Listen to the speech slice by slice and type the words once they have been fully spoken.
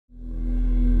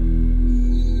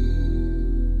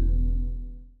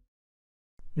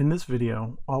In this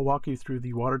video, I'll walk you through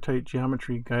the Watertight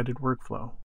geometry guided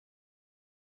workflow.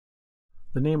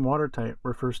 The name Watertight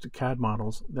refers to CAD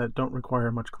models that don't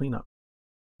require much cleanup.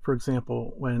 For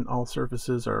example, when all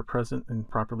surfaces are present and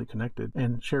properly connected,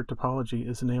 and shared topology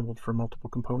is enabled for multiple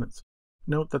components.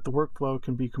 Note that the workflow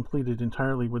can be completed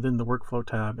entirely within the Workflow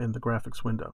tab in the Graphics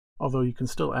window, although you can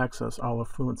still access all of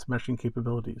Fluent's meshing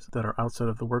capabilities that are outside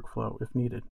of the workflow if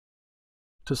needed.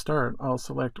 To start, I'll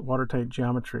select Watertight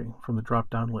Geometry from the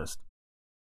drop-down list.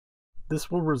 This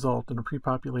will result in a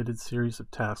pre-populated series of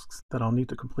tasks that I'll need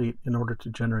to complete in order to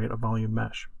generate a volume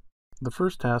mesh. The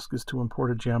first task is to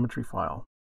import a geometry file.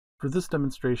 For this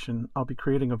demonstration, I'll be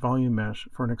creating a volume mesh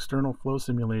for an external flow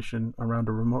simulation around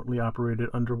a remotely operated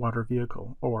underwater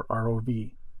vehicle, or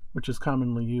ROV, which is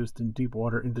commonly used in deep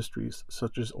water industries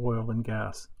such as oil and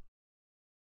gas.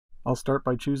 I'll start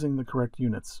by choosing the correct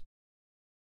units.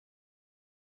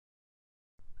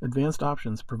 Advanced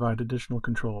options provide additional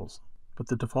controls, but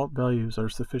the default values are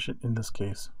sufficient in this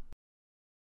case.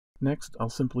 Next,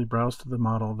 I'll simply browse to the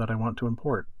model that I want to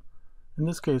import. In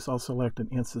this case, I'll select an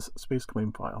ANSYS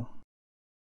spaceclaim file.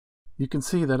 You can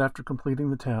see that after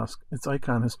completing the task, its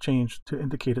icon has changed to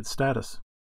indicate its status.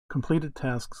 Completed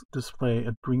tasks display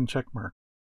a green checkmark.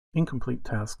 Incomplete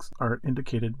tasks are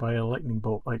indicated by a lightning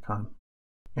bolt icon,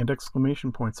 and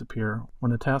exclamation points appear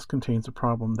when a task contains a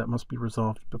problem that must be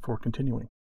resolved before continuing.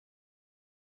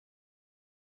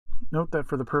 Note that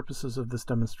for the purposes of this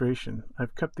demonstration,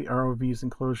 I've kept the ROV's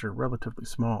enclosure relatively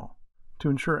small. To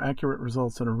ensure accurate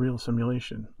results in a real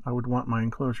simulation, I would want my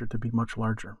enclosure to be much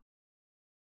larger.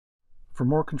 For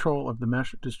more control of the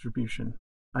mesh distribution,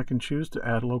 I can choose to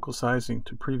add local sizing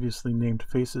to previously named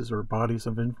faces or bodies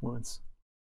of influence.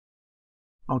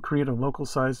 I'll create a local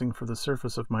sizing for the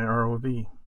surface of my ROV.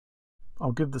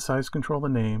 I'll give the size control a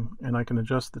name, and I can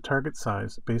adjust the target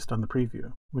size based on the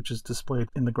preview, which is displayed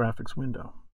in the graphics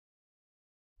window.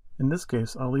 In this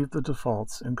case, I'll leave the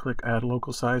defaults and click Add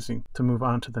Local Sizing to move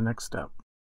on to the next step.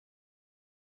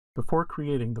 Before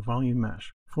creating the volume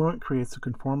mesh, Fluent creates a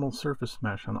conformal surface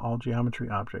mesh on all geometry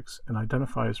objects and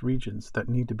identifies regions that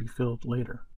need to be filled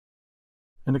later.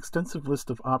 An extensive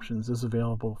list of options is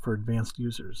available for advanced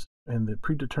users, and the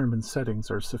predetermined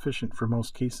settings are sufficient for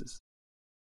most cases.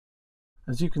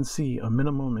 As you can see, a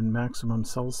minimum and maximum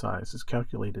cell size is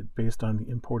calculated based on the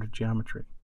imported geometry.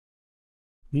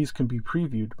 These can be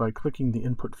previewed by clicking the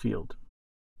input field.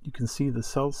 You can see the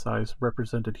cell size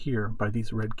represented here by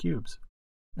these red cubes,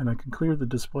 and I can clear the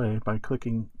display by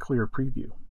clicking Clear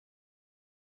Preview.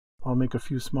 I'll make a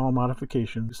few small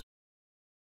modifications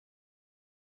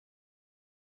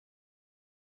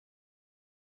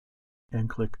and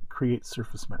click Create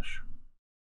Surface Mesh.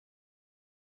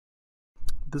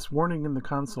 This warning in the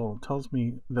console tells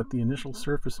me that the initial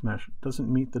surface mesh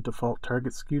doesn't meet the default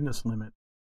target skewness limit.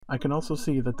 I can also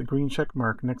see that the green check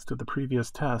mark next to the previous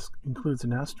task includes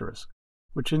an asterisk,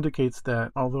 which indicates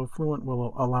that although Fluent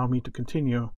will allow me to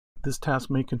continue, this task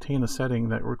may contain a setting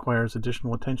that requires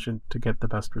additional attention to get the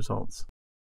best results.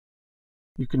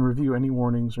 You can review any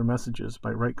warnings or messages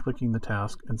by right-clicking the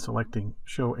task and selecting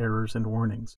Show Errors and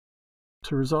Warnings.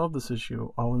 To resolve this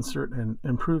issue, I'll insert an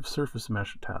Improve Surface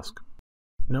Mesh task.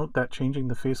 Note that changing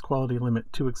the face quality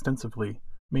limit too extensively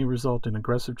may result in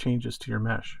aggressive changes to your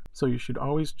mesh, so you should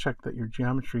always check that your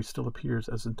geometry still appears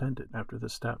as intended after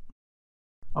this step.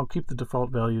 I'll keep the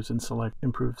default values and select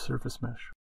Improve Surface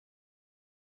Mesh.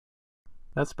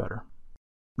 That's better.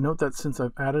 Note that since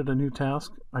I've added a new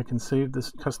task, I can save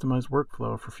this customized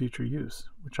workflow for future use,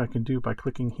 which I can do by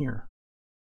clicking here.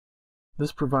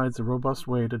 This provides a robust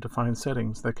way to define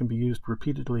settings that can be used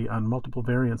repeatedly on multiple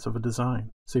variants of a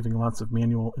design, saving lots of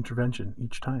manual intervention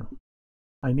each time.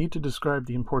 I need to describe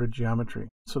the imported geometry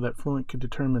so that Fluent can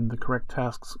determine the correct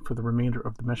tasks for the remainder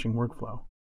of the meshing workflow.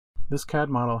 This CAD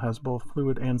model has both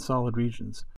fluid and solid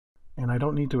regions, and I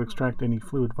don't need to extract any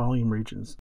fluid volume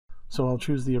regions, so I'll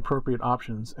choose the appropriate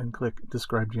options and click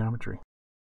Describe Geometry.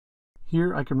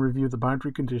 Here I can review the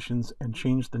boundary conditions and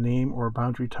change the name or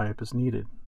boundary type as needed.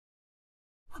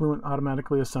 Fluent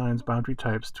automatically assigns boundary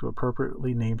types to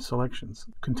appropriately named selections,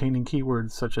 containing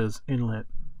keywords such as inlet,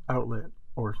 outlet,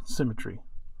 or symmetry.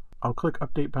 I'll click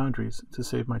Update Boundaries to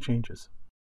save my changes.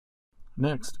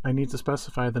 Next, I need to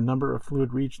specify the number of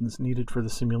fluid regions needed for the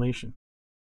simulation.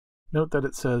 Note that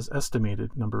it says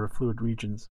Estimated Number of Fluid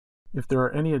Regions. If there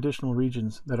are any additional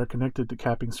regions that are connected to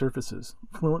capping surfaces,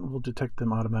 Fluent will detect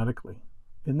them automatically.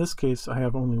 In this case, I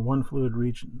have only one fluid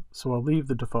region, so I'll leave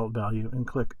the default value and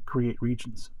click Create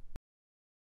Regions.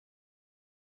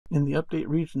 In the Update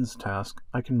Regions task,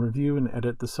 I can review and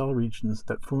edit the cell regions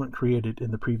that Fluent created in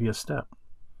the previous step.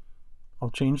 I'll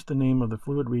change the name of the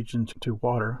fluid region to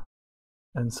water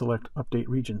and select Update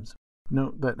Regions.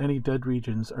 Note that any dead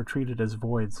regions are treated as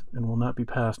voids and will not be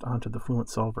passed onto the Fluent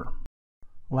solver.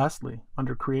 Lastly,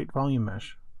 under Create Volume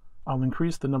Mesh, I'll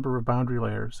increase the number of boundary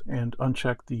layers and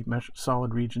uncheck the Mesh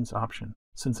Solid Regions option,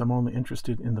 since I'm only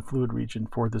interested in the fluid region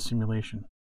for the simulation.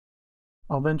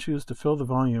 I'll then choose to fill the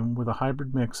volume with a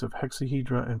hybrid mix of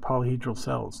hexahedra and polyhedral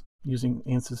cells using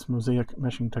ANSYS Mosaic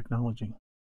meshing technology.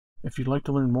 If you'd like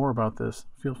to learn more about this,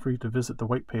 feel free to visit the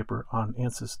white paper on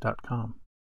ANSYS.com.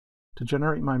 To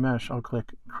generate my mesh, I'll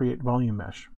click Create Volume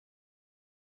Mesh.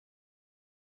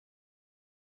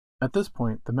 At this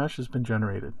point, the mesh has been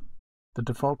generated. The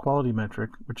default quality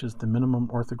metric, which is the minimum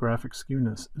orthographic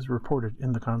skewness, is reported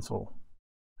in the console.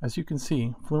 As you can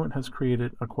see, Fluent has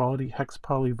created a quality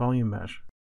hex-poly volume mesh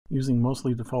using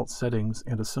mostly default settings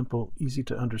and a simple,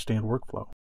 easy-to-understand workflow.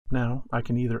 Now, I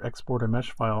can either export a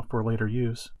mesh file for later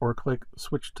use or click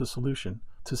Switch to Solution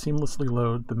to seamlessly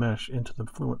load the mesh into the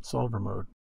Fluent solver mode.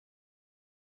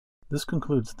 This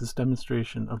concludes this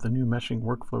demonstration of the new meshing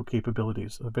workflow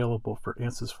capabilities available for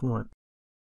ANSYS Fluent